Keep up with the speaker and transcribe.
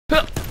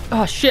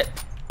Oh shit!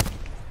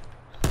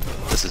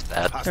 This is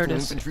bad. There it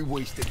is.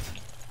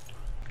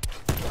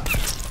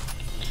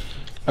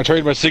 I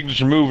tried my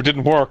signature move, it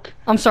didn't work.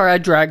 I'm sorry, I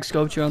drag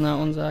scoped you on that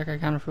one, Zach. I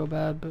kind of feel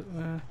bad, but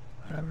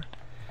whatever.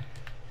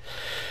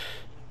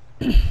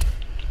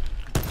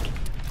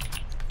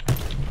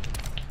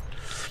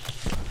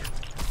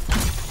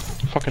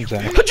 Fucking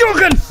Zach.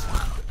 Hadouken!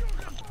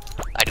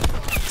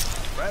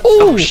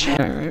 Oh shit!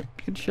 Alright,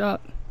 good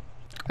shot.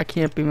 I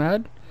can't be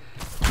mad.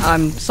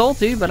 I'm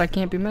salty, but I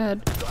can't be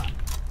mad.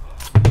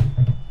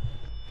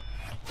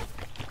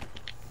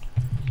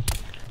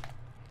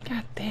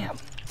 God damn.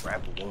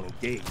 Grapple won't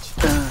engage.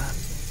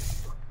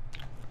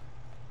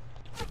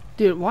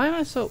 Dude, why am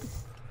I so...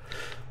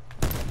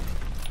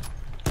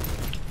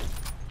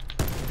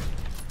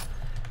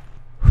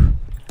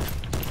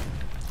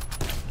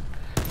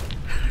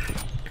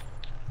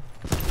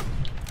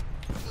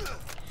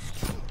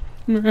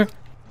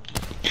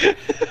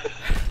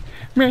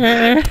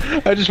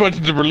 I just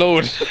wanted to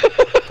reload.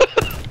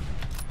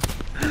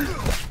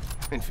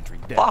 Infantry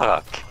dead.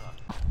 Fuck.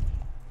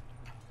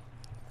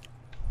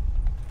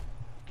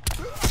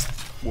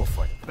 We'll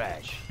fight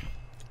bash.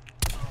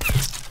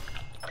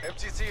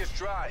 MTC is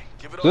dry.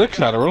 Give it Is that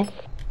collateral?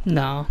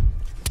 No.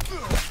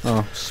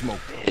 Oh. Smoke.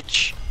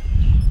 Bitch.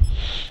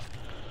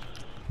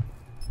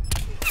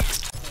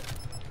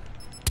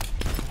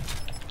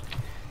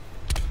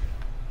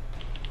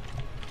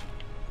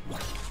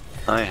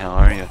 Hi, how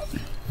are you?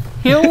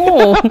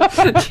 Hello!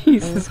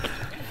 Jesus.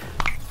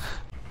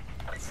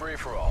 free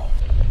for all.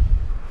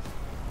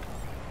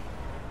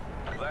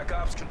 Black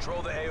Ops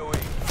control the AOE.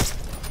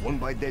 One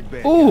by dead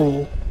bad.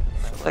 Ooh!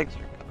 My legs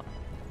are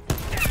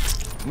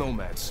gone.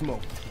 Nomad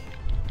smoke.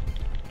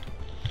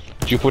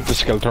 Did you put the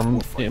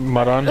skeleton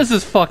mod on? This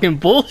is fucking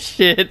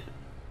bullshit!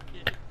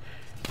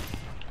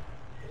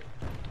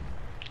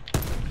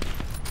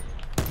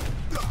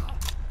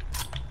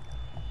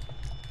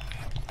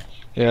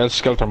 Yeah,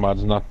 skeleton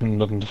mod's nothing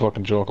to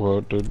fucking joke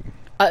about, dude.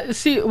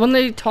 See, when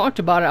they talked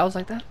about it, I was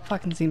like, that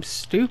fucking seems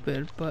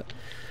stupid, but...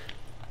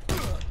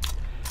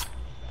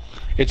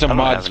 It's a don't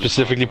mod have any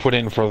specifically put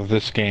in for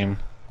this game.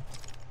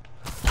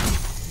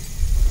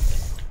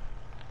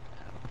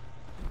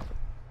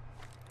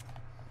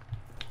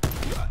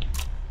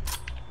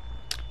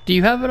 Do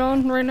you have it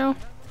on right now?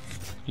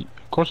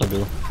 Of course I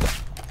do.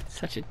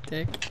 Such a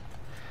dick.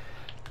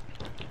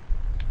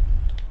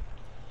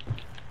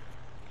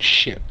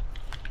 Shit.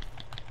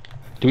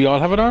 Do we all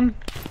have it on?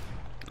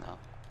 No.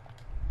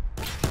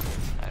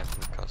 I have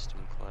the custom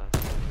class.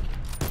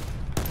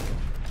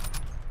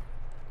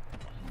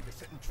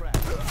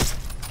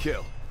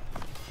 Kill.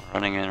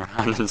 Running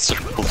around in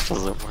circles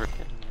doesn't work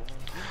anymore.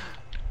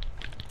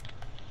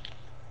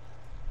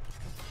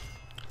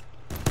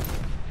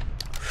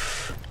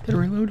 Did it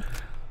reload?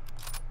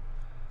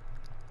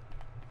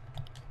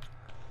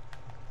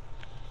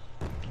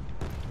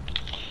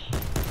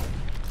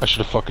 I should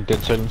have fucking dead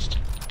silenced.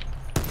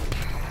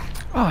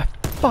 Oh,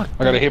 fuck.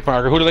 I got a hit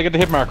marker. Who did I get the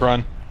hit marker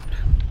on?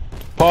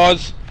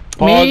 Pause.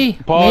 Pause. Me!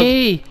 Pause.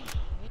 Me!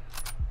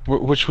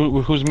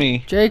 Who's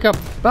me? Jacob!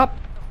 Up!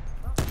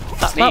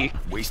 Not me.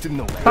 Wasted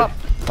nomad. Up!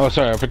 Oh,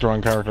 sorry, I picked the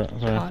wrong character.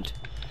 Sorry. God.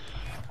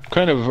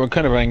 Kind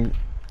of ang.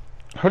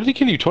 How did he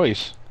kill you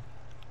twice?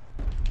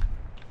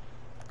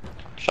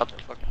 Shut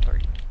the fucking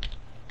target.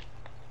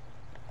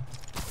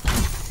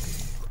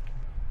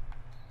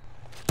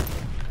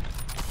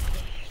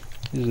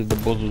 This is the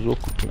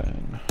Bozozoku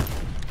clan.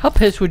 How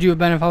pissed would you have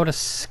been if I would have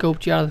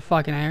scoped you out of the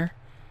fucking air?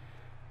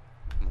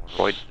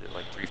 Roy did it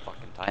like 3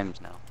 fucking times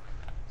now.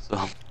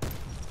 So.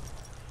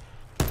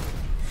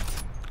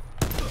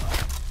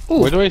 Ooh,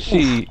 Why do I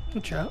see?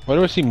 watch out. Why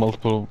do I see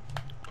multiple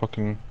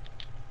fucking?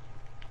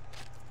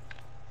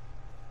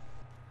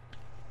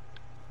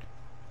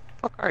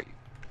 Fuck are you?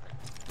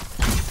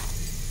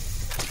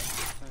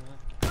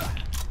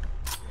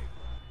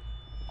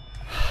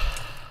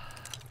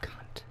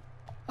 Cunt.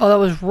 Oh, that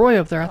was Roy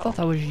up there. I thought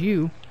that was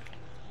you.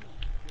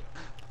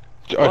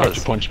 I thought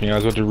you punched me. I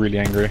was about to be really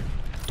angry.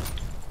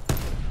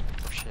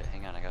 Oh shit,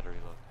 hang on, I gotta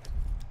reload.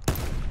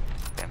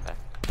 Okay, I'm back.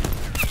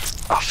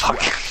 Oh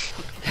fuck.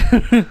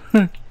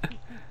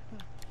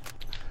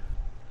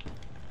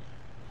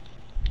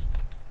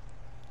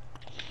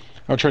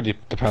 I'll try the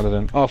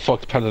paladin. Oh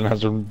fuck, the paladin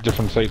has a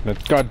different sight in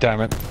it. God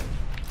damn it.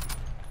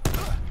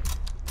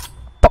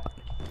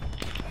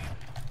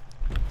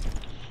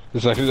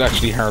 This is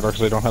actually harder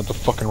because I don't have the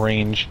fucking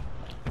range.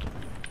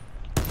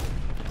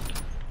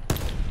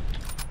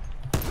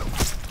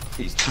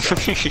 He's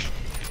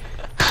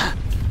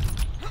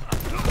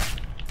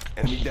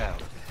enemy down.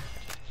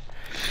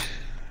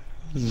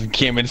 This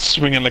came in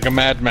swinging like a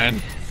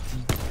madman.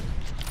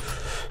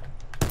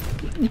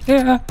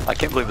 Yeah. I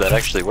can't believe that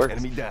actually worked.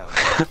 Enemy down.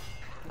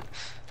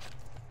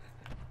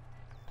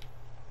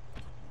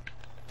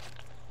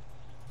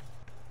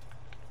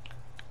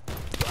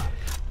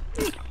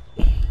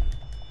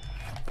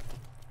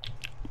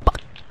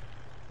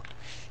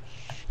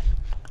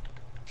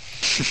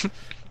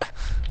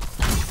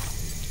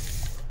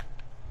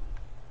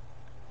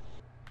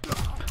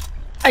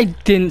 I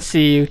didn't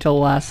see you till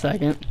the last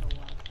second.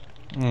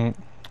 Mm.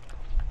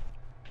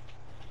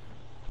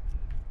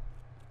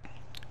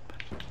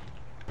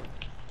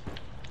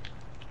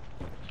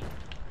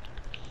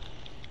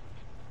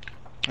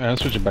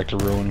 Let's switch it back to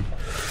ruin.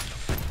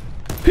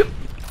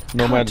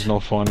 Nomad's no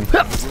fun.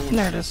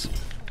 There it is.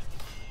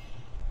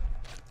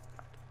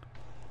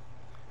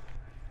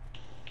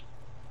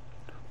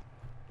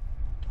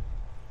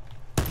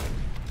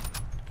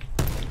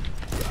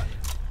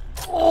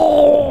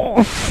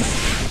 Oh,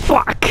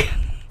 fuck.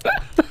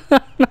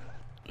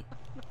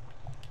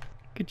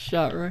 Good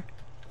shot, Roy.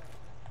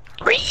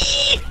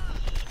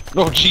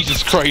 Oh,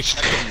 Jesus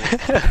Christ.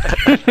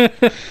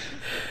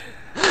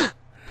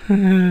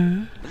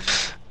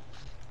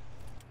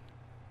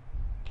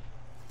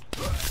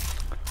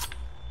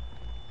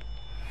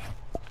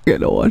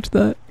 Gotta watch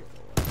that.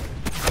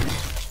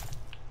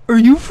 Are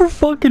you for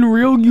fucking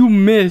real? You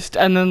missed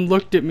and then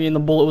looked at me and the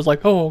bullet was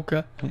like, oh,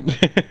 okay.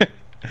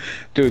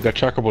 Dude, got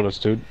tracker bullets,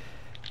 dude.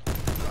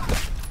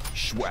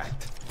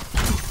 Schwacked.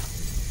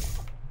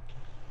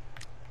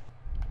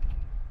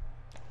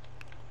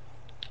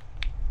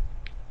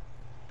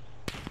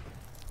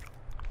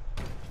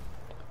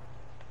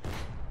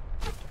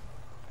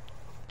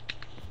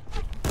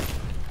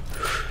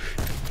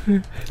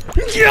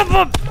 Yeah,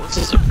 but What's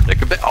this a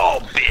predicament? Oh,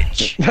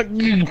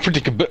 bitch!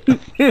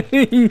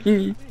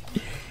 Predicament.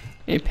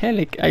 hey,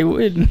 panic, I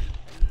would.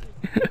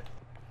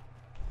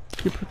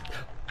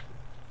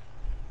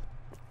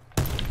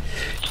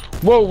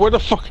 Whoa, where the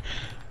fuck?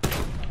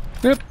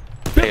 Yep.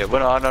 Hey,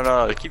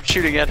 no, keep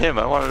shooting at him.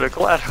 I wanted a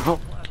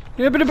collateral.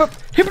 Hip it up.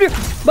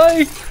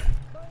 Bye.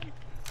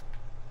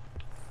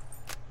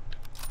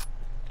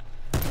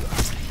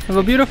 Have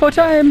a beautiful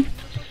time.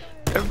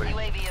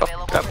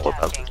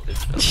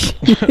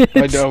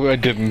 I know, I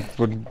didn't.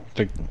 Wouldn't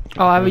think.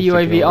 Oh, I have a wouldn't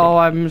think UAV. about Oh,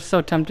 I'm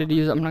so tempted to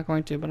use it. I'm not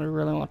going to, but I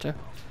really want to.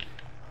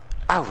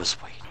 I was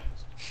waiting.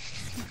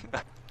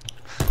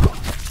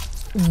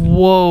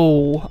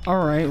 Whoa.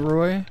 Alright,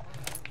 Roy.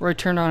 Roy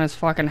turned on his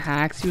fucking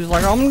hacks. He was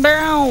like, I'm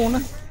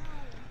down.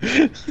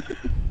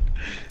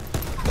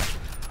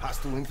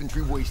 Hostile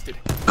infantry wasted.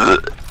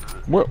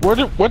 What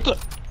the?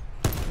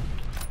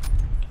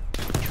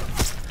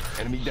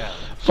 Enemy down.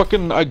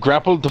 Fucking, I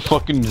grappled the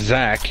fucking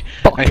Zach,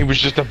 and he was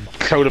just a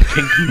cloud of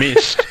pink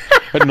mist. I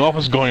didn't know what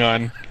was going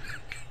on.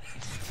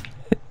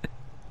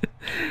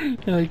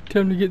 You're like,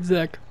 time to get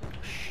Zach.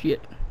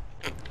 Shit.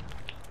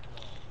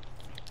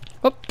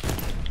 Oh.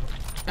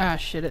 Ah,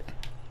 shit it.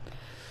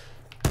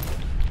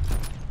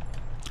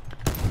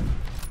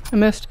 I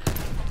missed.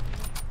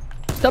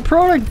 Stop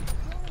proning!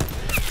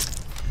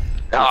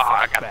 Oh,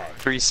 I got a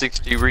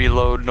 360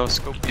 reload, no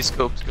scopey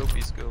scope.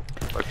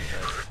 Fuck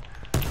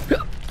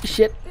that.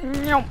 Shit.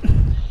 No.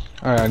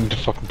 I need to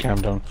fucking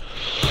calm down.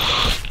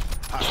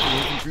 Hostile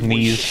infantry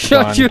Knees wasted.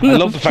 Shut gone. you I the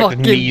love the fact that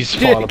fucking knees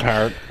dick. fall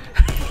apart.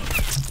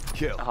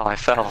 Kill. Oh, I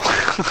fell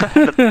out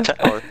of the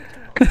tower.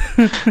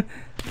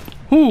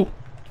 Who?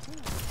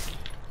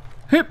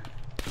 Hip.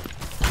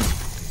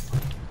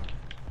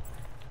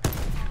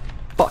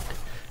 Fuck.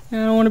 I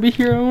don't want to be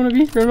here. I don't want to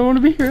be here. I don't want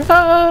to be here.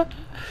 Ah.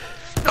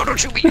 No, don't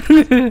shoot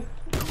me!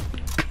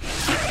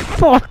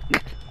 Fuck.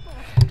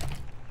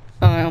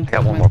 Oh, I I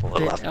got one more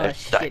bullet left. Oh, Die.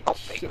 shit, Don't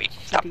make me.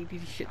 Stop.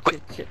 Shit.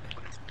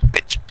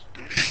 Bitch.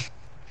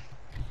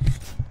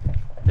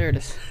 There it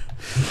is.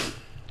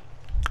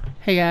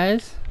 Hey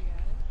guys,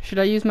 should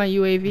I use my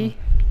UAV?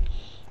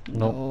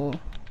 Nope. No.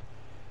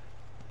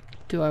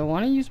 Do I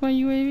want to use my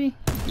UAV?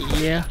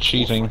 Yeah.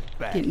 Cheating.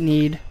 Didn't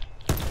need.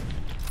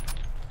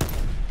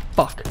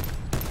 Fuck.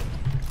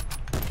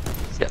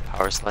 He's got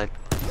power slide.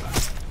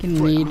 Didn't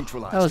need.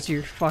 That was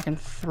your fucking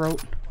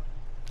throat.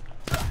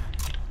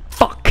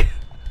 Fuck.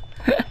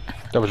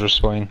 That was your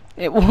spine.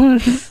 It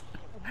was.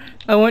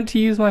 I went to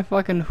use my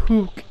fucking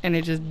hook and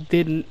it just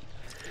didn't.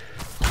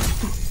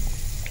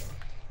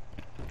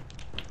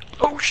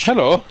 Oh shit!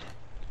 Hello.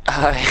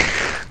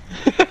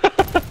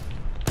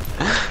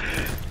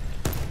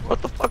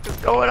 What the fuck is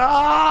going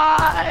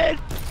on?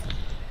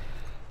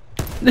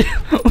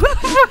 What the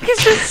fuck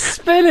is this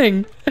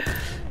spinning?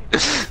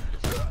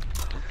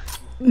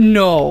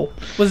 No.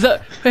 Was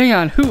that? Hang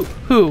on.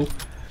 Who?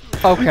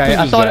 Okay,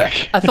 I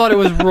thought it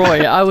was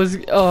Roy. I was.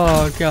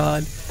 Oh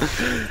god.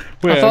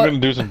 Wait, thought- I'm gonna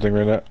do something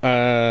right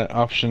now.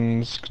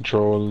 Options,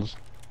 controls.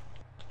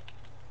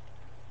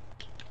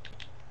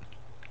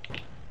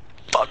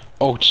 Fuck.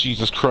 Oh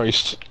Jesus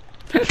Christ!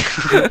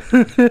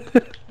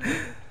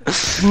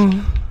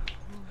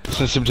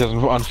 Sensitivity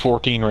on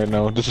 14 right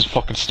now. This is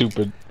fucking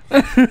stupid.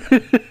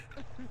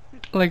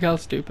 Like how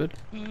stupid.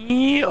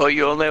 Oh,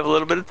 you only have a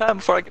little bit of time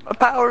before I get my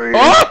power.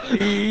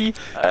 Oh!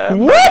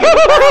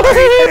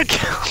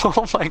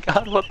 Oh my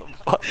god, what the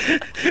fuck?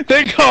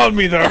 They called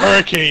me the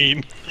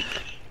Hurricane.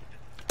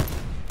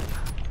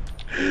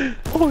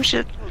 Oh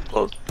shit, that was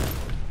close.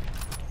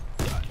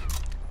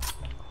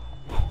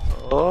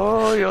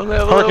 Oh, you only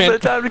have a little bit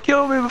of time to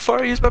kill me before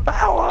I use my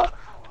power.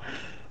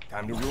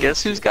 Time to ruin.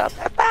 Guess who's got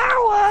that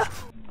power?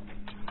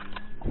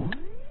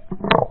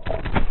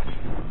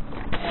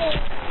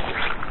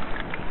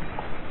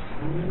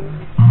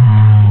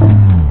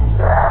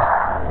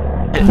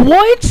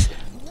 What?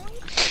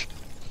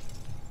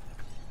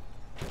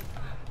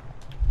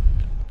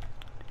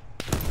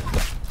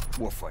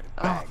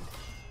 bagged.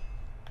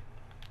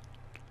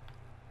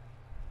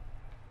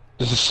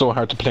 This is so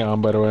hard to play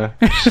on, by the way.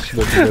 Just to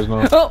let you guys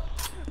know. Oh!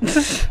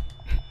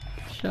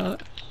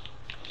 Shot.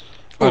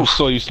 I'm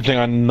so used to playing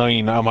on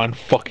 9. I'm on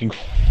fucking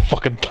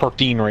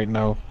 13 right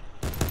now.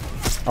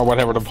 Or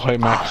whatever the high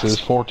max is.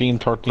 14,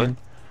 13.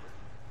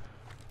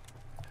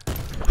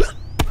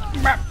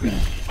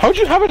 How'd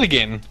you have it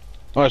again?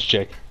 Oh, let's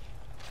check.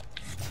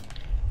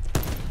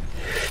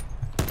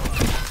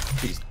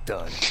 He's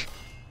done.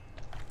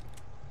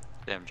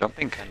 Damn,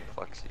 jumping kind of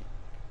fucks you.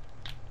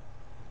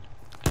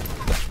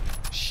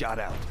 Shot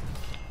out.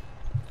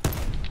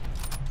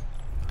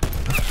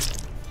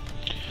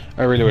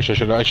 I really wish I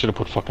should have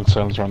put fucking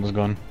silencer on this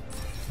gun.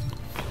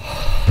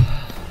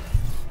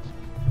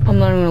 I'm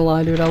not even gonna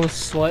lie, dude. I was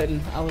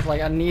sweating. I was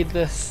like, I need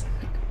this.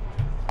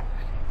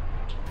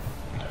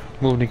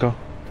 Move, Nico.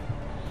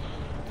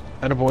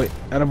 Attaboy,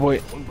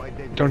 attaboy. One by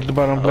dead. Down to the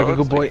bottom, like a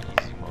good boy.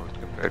 Easy mode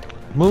compared to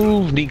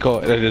Move, Nico.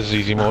 That is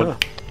easy mode.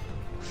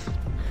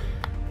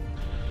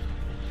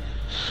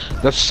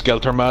 That's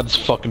Skelter Mad's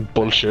fucking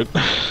bullshit.